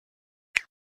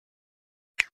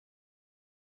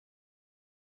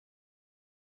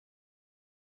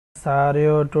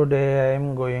Sario, today I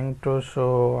am going to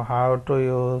show how to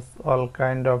use all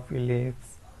kind of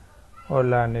ellipse or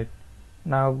learn it.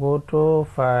 Now go to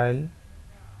File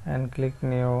and click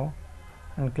New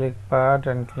and click Part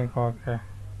and click OK.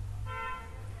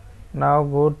 Now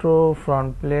go to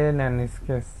Front Plane and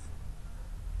Sketch.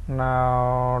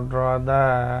 Now draw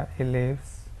the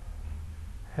ellipse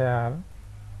here.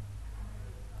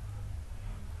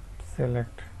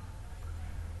 Select.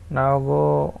 Now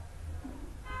go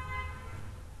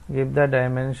give the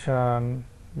dimension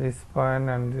this point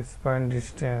and this point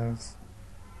distance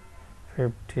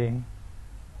 50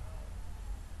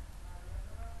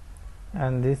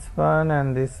 and this point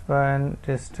and this point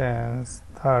distance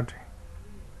 30.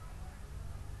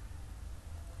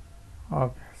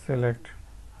 Okay, select.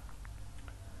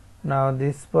 Now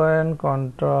this point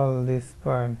control this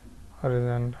point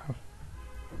horizontal.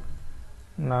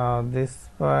 Now this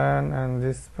point and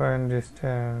this point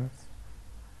distance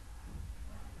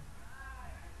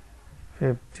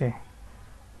 50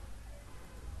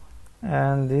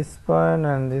 and this point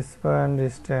and this point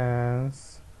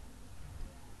distance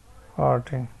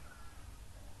 40.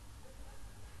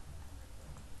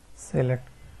 Select.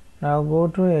 Now go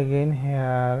to again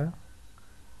here,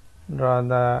 draw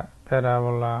the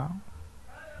parabola.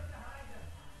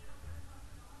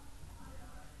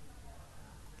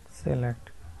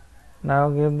 Select. Now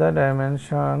give the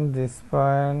dimension this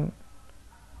point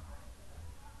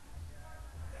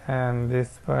and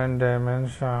this point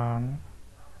dimension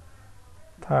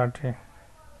 30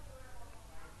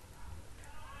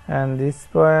 and this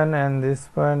point and this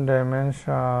point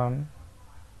dimension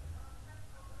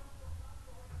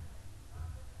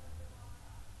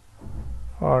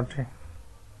 40.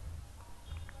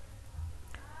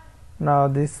 Now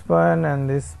this point and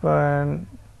this point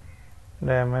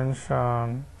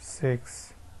dimension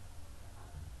 6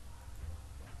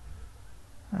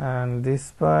 and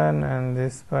this point and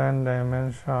this point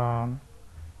dimension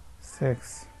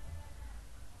 6.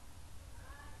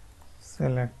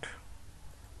 Select.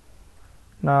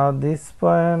 Now this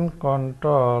point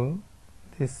control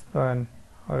this point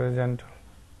horizontal.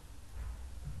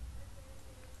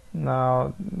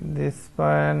 Now this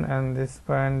point and this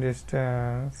point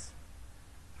distance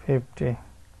 50.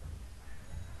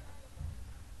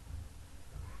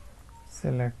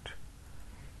 Select.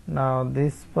 Now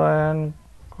this point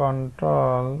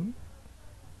control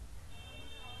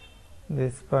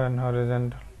this point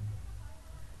horizontal.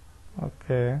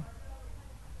 Okay.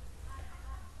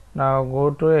 Now go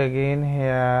to again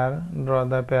here, draw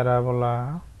the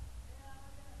parabola.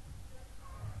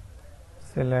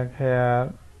 Select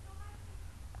here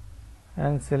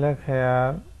and select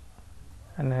here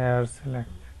and here select.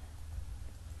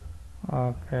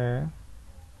 Okay.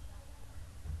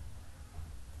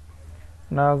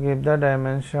 Now give the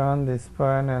dimension this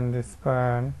point and this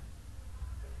point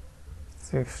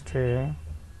 60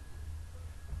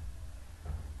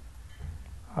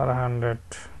 or 100.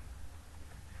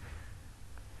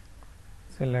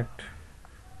 Select.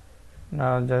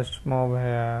 Now just move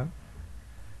here.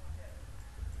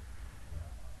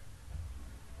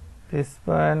 This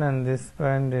point and this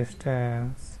point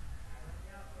distance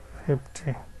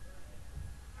 50.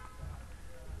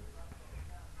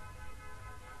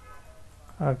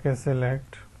 Okay,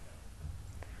 select.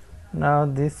 Now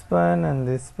this point and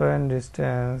this point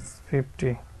distance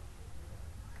 50.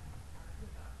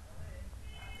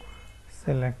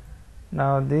 Select.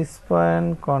 Now this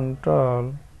point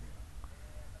control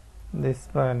this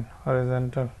point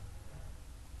horizontal.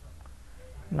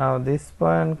 Now this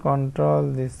point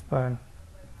control this point.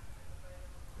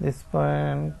 This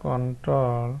point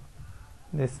control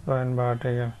this point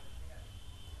vertical.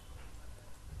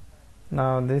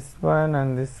 Now this point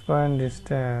and this point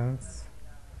distance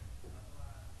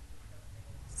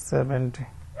 70.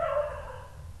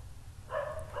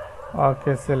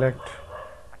 Okay, select.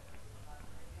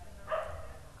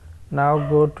 Now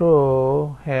go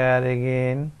to here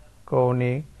again,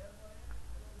 conic.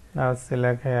 Now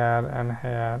select here and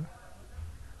here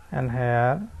and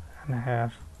here and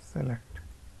here. Select.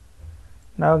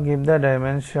 Now give the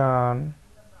dimension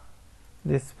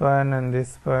this point and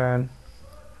this point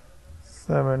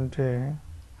 70.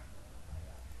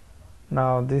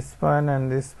 Now this point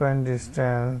and this point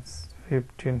distance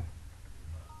 15.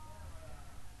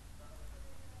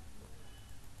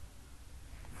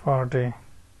 40.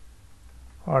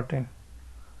 14.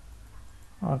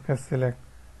 Okay, select.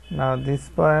 Now this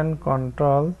point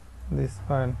control this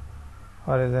point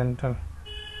horizontal.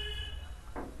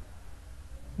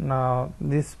 Now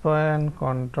this point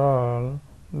control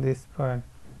this point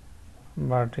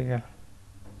vertical.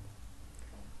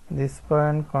 This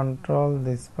point control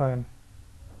this point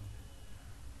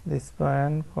this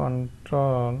point,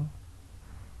 control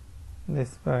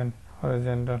this point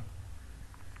horizontal.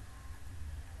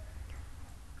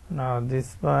 Now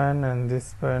this point and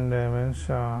this point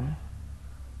dimension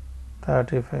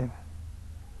 35.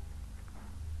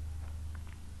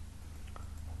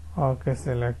 Okay,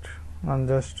 select and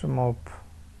just move.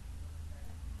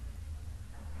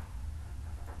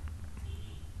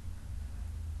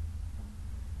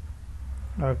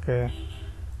 Okay,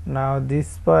 now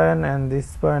this point and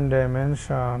this point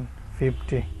dimension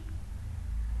 50.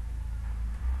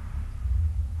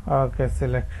 Okay,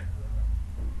 select.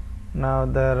 Now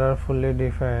they are fully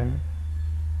defined.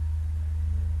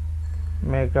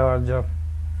 Make our job.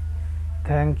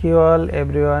 Thank you all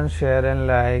everyone, share and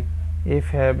like. If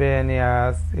have any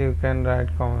ask, you can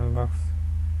write comment box.